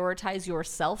like prioritize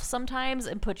yourself sometimes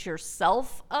and put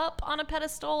yourself up on a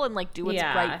pedestal and like do what's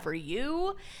right for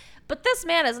you. But this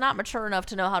man is not mature enough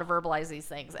to know how to verbalize these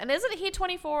things. And isn't he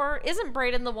 24? Isn't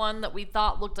Brayden the one that we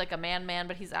thought looked like a man,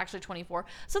 but he's actually 24?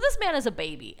 So this man is a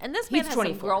baby. And this man has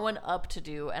 24. Some growing up to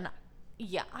do. And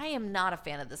yeah, I am not a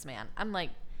fan of this man. I'm like,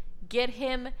 get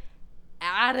him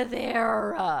out of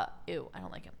there. Ew, I don't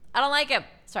like him.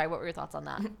 Sorry, what were your thoughts on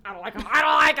that? I don't like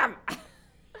him.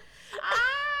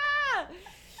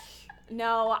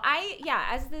 No,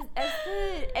 as the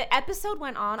episode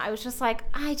went on, I was just like,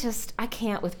 I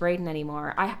can't with Brayden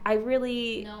anymore. I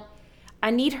really,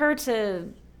 I need her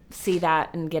to see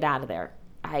that and get out of there.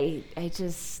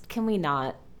 Can we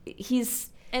not?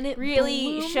 He's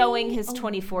really showing his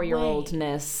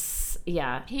 24-year-oldness.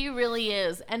 Yeah. He really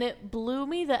is. And it blew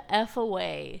me the F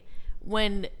away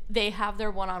when they have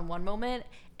their one-on-one moment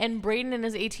and Brayden in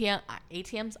his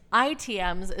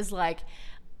ITMs is like,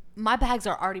 my bags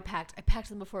are already packed. I packed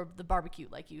them before the barbecue,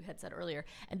 like you had said earlier.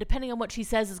 And depending on what she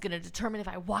says is going to determine if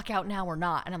I walk out now or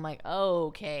not. And I'm like,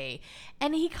 okay.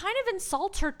 And he kind of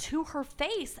insults her to her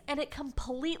face and it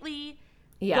completely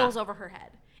goes over her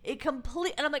head. And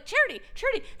I'm like, Charity,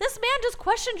 this man just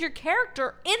questioned your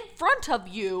character in front of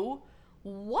you.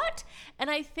 What?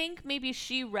 And I think maybe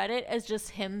she read it as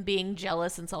just him being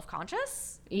jealous and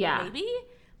self-conscious. Yeah. Maybe.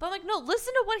 But I'm like, no,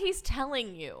 listen to what he's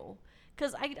telling you.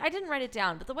 Because I didn't write it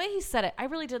down, but the way he said it, I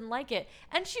really didn't like it.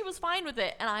 And she was fine with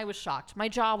it, and I was shocked. My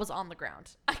jaw was on the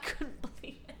ground. I couldn't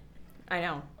believe it. I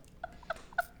know.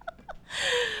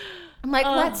 I'm like,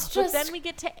 let's just... But then we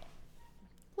get to...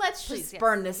 Let's just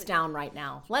burn this down right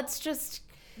now. Let's just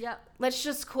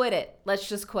quit it. Let's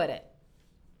just quit it.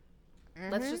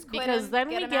 Mm-hmm. Let's just quit because him, then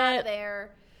get we him get out of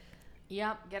there.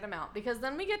 Yep, get him out. Because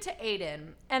then we get to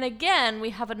Aiden. And again,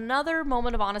 we have another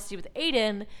moment of honesty with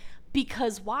Aiden.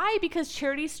 Why? Because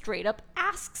Charity straight up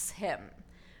asks him,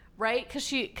 right?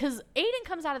 Because Aiden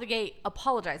comes out of the gate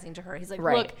apologizing to her. He's like,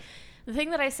 look, the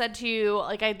thing that I said to you,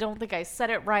 like, I don't think I said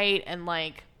it right. And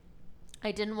like,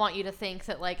 I didn't want you to think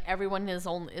that like everyone is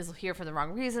here for the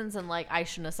wrong reasons. And like, I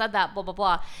shouldn't have said that, blah, blah,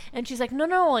 blah. And she's like,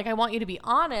 no, like, I want you to be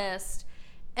honest.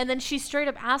 And then she straight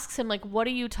up asks him, like, what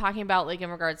are you talking about, like, in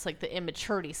regards to, like, the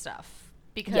immaturity stuff?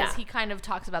 Because he kind of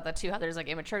talks about that, too, how there's, like,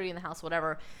 immaturity in the house,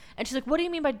 whatever. And she's like, what do you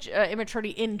mean by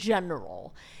immaturity in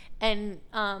general? And,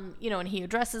 and he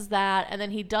addresses that. And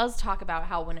then he does talk about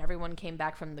how when everyone came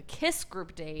back from the KISS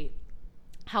group date,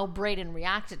 how Brayden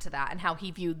reacted to that and how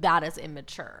he viewed that as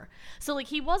immature. So, like,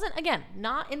 he wasn't, again,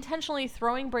 not intentionally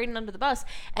throwing Brayden under the bus.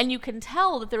 And you can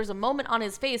tell that there was a moment on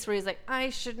his face where he's like,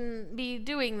 I shouldn't be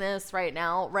doing this right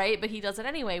now, right? But he does it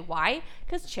anyway. Why?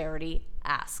 Because Charity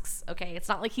asks, okay? It's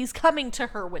not like he's coming to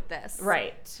her with this.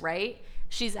 Right. Right?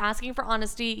 She's asking for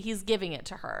honesty. He's giving it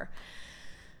to her.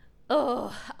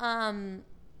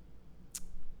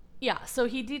 Yeah, so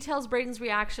he details Brayden's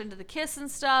reaction to the kiss and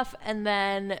stuff, and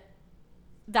then...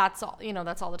 that's all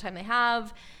the time they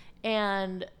have.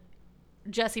 And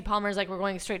Jesse Palmer's like, we're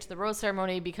going straight to the rose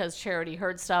ceremony because Charity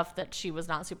heard stuff that she was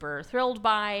not super thrilled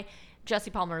by.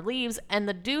 Jesse Palmer leaves, and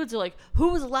the dudes are like, who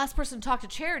was the last person to talk to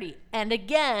Charity? And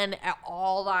again,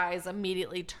 all eyes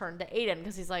immediately turn to Aiden,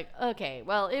 because he's like, okay,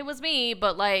 well, it was me,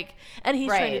 but like, and he's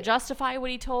trying to justify what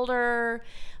he told her,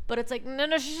 but it's like, no,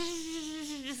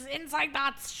 just inside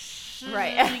thoughts.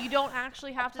 Right. You don't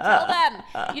actually have to tell them.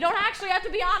 You don't actually have to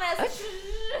be honest.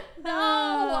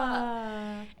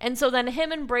 No. And so then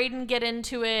him and Brayden get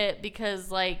into it because,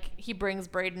 like, he brings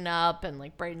Brayden up, and,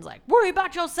 like, Brayden's like, worry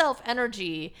about yourself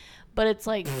energy. But it's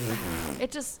like,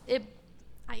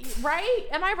 right?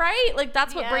 Am I right? Like,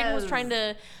 that's what Brayden was trying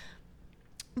to.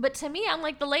 But to me, I'm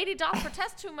like, the lady does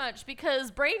protest too much,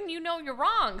 because Brayden, you know you're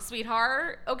wrong,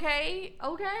 sweetheart. Okay.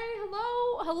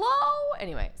 Hello.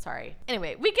 Anyway, sorry.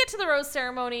 Anyway, we get to the rose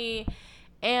ceremony,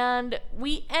 and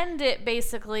we end it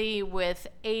basically with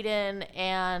Aiden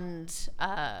and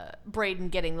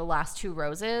Brayden getting the last 2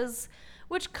 roses,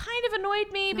 which kind of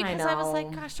annoyed me, because I was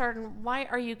like, gosh darn, why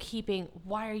are you keeping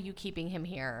him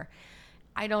here?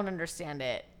 I don't understand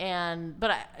it,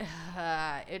 but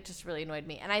it just really annoyed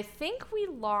me. And I think we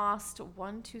lost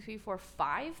 1, 2, 3, 4,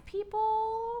 5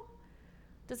 people.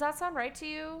 Does that sound right to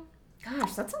you?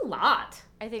 Gosh, that's a lot.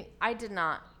 I think I did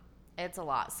not. It's a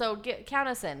lot. So count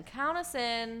us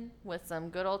in with some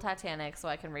good old Titanic, so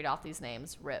I can read off these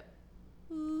names. Rip.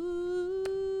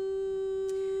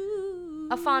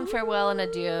 A fond farewell and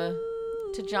adieu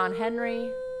to John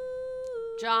Henry,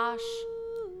 Josh,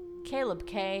 Caleb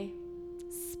K,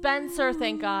 Spencer,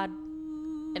 thank God,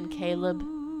 and Caleb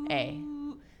A.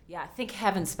 Yeah, thank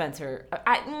heaven, Spencer.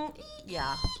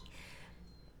 Yeah.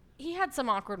 He had some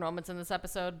awkward moments in this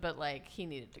episode, but, like, he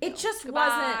needed to go. It just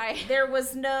Goodbye. wasn't.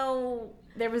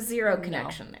 There was zero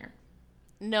connection there.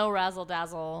 No razzle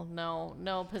dazzle. No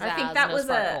pizzazz. I think that no was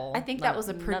sparkle. that was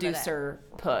a producer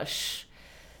push.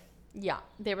 Yeah,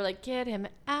 they were like, get him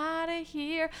out of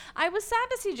here. I was sad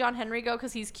to see John Henry go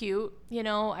because he's cute. You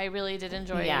know, I really did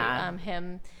enjoy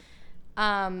him.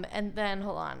 And then,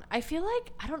 hold on. I feel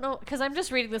like, I don't know, because I'm just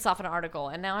reading this off an article,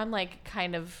 and now I'm like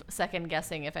kind of second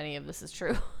guessing if any of this is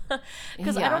true.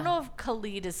 Because I don't know if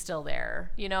Khalid is still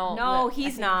there. You know? No,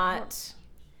 he's not.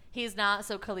 He's not,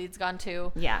 so Khalid's gone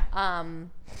too. Yeah.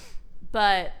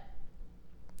 But,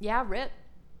 yeah, rip.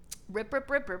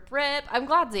 I'm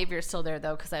glad Xavier's still there,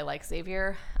 though, because I like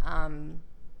Xavier.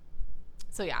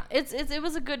 So yeah, it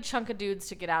was a good chunk of dudes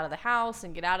to get out of the house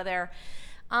and get out of there.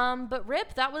 But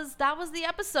rip, that was the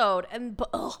episode.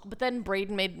 But then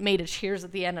Brayden made a cheers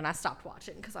at the end, and I stopped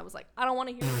watching because I was like, I don't want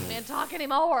to hear this man talk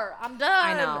anymore. I'm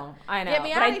done. I know. Get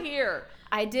me out of here.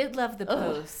 I did love the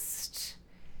post.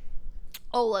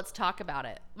 Oh, let's talk about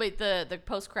it. Wait, the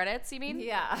post credits, you mean?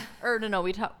 Yeah. Or no,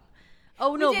 we talked.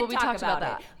 Oh no, but we talked about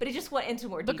that. But it just went into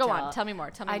more detail. But go on, tell me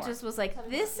more. I just was like,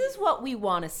 this is what we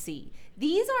want to see.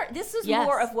 This is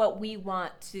more of what we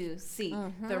want to see.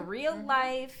 Mm-hmm, the real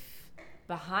life,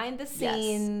 behind the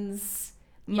scenes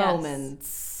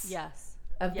moments.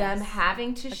 Of them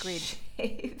having to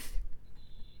shave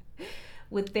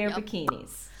with their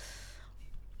bikinis.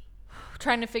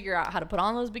 Trying to figure out how to put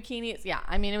on those bikinis. Yeah,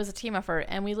 I mean, it was a team effort,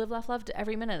 and we loved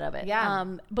every minute of it. Yeah.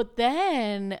 But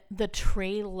then the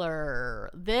trailer.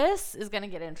 This is going to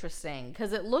get interesting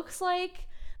because it looks like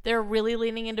they're really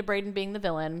leaning into Brayden being the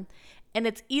villain, and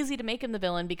it's easy to make him the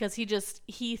villain because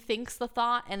he thinks the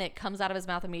thought and it comes out of his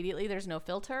mouth immediately. There's no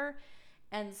filter,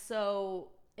 and so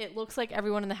it looks like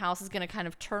everyone in the house is going to kind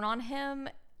of turn on him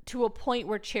to a point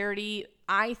where Charity,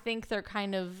 I think they're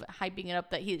kind of hyping it up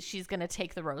that she's going to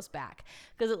take the rose back.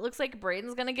 Because it looks like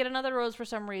Brayden's going to get another rose for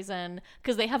some reason.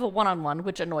 Because they have a one-on-one,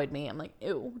 which annoyed me. I'm like,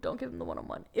 ew, don't give him the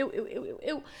one-on-one.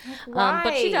 Ew. Why?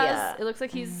 But she does. It looks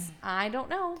like I don't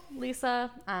know,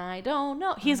 Lisa. I don't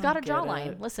know. He's got a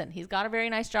jawline. Listen, he's got a very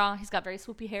nice jaw. He's got very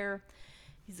swoopy hair.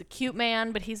 He's a cute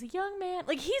man, but he's a young man.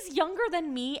 Like, he's younger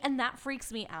than me, and that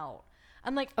freaks me out.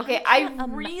 I'm like, okay, I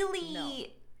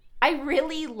really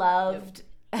loved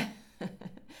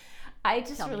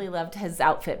really loved his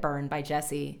outfit burn by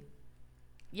Jesse.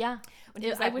 Yeah. When he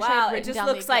was like, wow, it just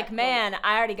looks like, man,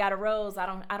 I already got a rose. I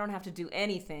don't have to do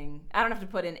anything. I don't have to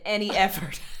put in any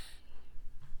effort.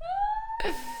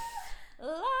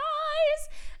 Lies.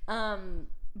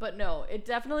 But no, it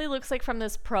definitely looks like from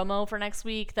this promo for next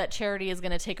week that Charity is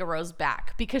going to take a rose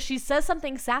back because she says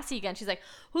something sassy again. She's like,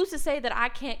 who's to say that I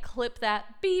can't clip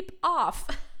that beep off?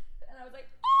 And I was like,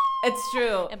 oh! It's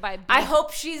true. And by beep, I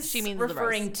hope she means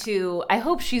referring to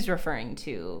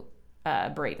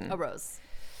Brayden. A rose.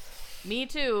 Me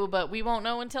too, but we won't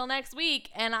know until next week,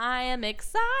 and I am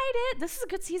excited. This is a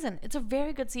good season. It's a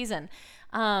very good season.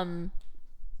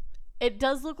 It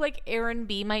does look like Aaron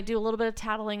B might do a little bit of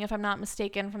tattling, if I'm not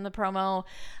mistaken, from the promo.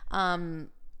 And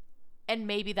And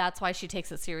maybe that's why she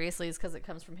takes it seriously, is because it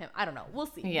comes from him. I don't know. We'll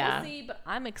see. Yeah. We'll see. But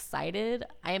I'm excited.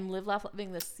 I am Live Laugh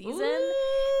Loving this season.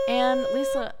 Ooh. And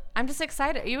Lisa, I'm just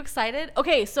excited. Are you excited?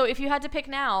 Okay, so if you had to pick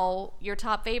now your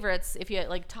top favorites, if you had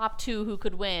like top 2 who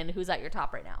could win, who's at your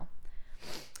top right now?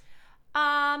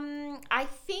 I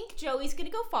think Joey's gonna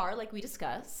go far, like we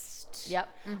discussed. Yep.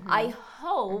 Mm-hmm. I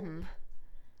hope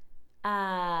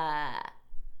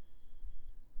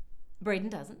Braden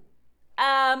doesn't.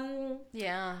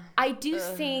 Yeah. I do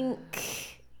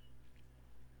think.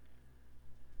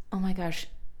 Oh my gosh,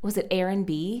 was it Aaron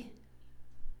B?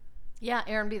 Yeah,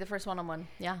 Aaron B, the first one-on-one.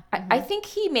 Yeah. I think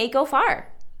he may go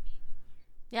far.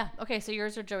 Yeah. Okay, so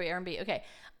yours are Joey, Aaron B. Okay,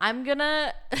 I'm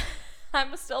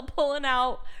still pulling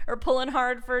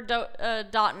hard for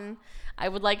Dotun. I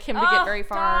would like him to get very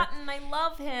far. Dotun, I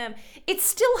love him. It's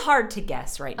still hard to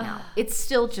guess right now. It's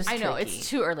still just I know, tricky.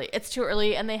 it's too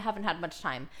early, and they haven't had much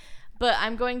time. But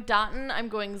I'm going Dotun, I'm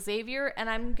going Xavier, and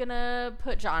I'm going to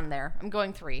put John there. I'm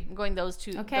going 3. I'm going those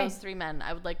 3 men.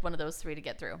 I would like one of those 3 to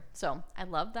get through. So I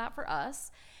love that for us.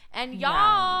 And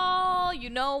y'all, you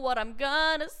know what I'm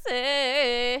gonna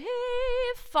say.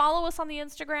 Follow us on the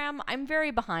Instagram. I'm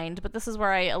very behind, but this is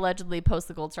where I allegedly post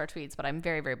the Gold Star tweets, but I'm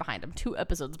very, very behind. I'm 2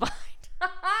 episodes behind.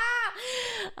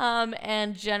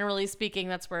 And generally speaking,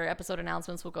 that's where episode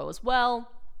announcements will go as well.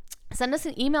 Send us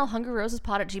an email,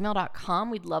 hungryrosespod@gmail.com.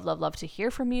 We'd love to hear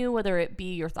from you, whether it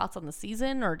be your thoughts on the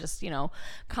season or just,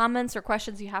 comments or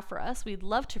questions you have for us. We'd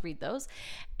love to read those.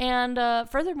 And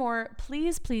furthermore,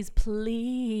 please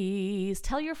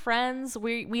tell your friends.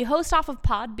 We host off of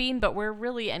Podbean, but we're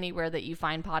really anywhere that you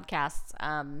find podcasts.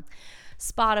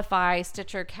 Spotify,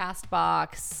 Stitcher,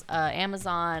 CastBox,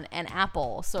 Amazon, and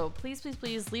Apple. So please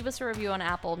leave us a review on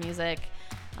Apple Music.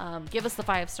 Give us the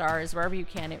 5 stars wherever you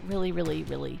can. It really, really,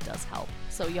 really does help.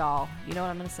 So y'all, you know what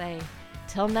I'm going to say.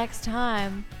 Till next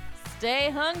time, stay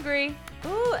hungry.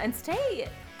 Ooh, and stay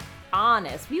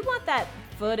honest. We want that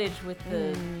footage with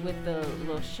the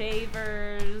little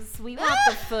shavers. We want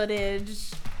the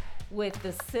footage with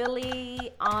the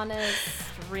silly, honest,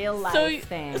 real life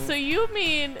thing. So you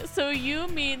mean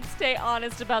stay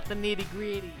honest about the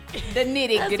nitty-gritty. The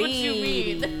nitty-gritty. That's what you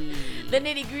mean. The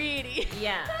nitty-gritty.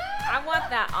 Yeah. I want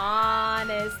that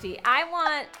honesty. I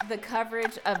want the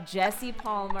coverage of Jesse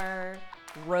Palmer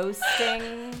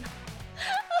roasting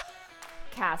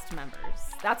cast members.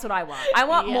 That's what I want. I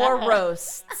want more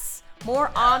roasts.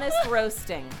 More honest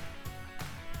roasting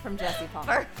from Jesse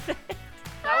Palmer. Perfect.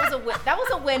 That was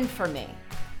a win for me.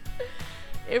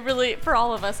 It really, for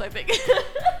all of us, I think.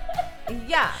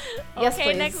 Yeah. Yes,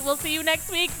 okay, please. we'll see you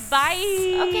next week. Bye.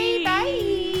 Okay, bye.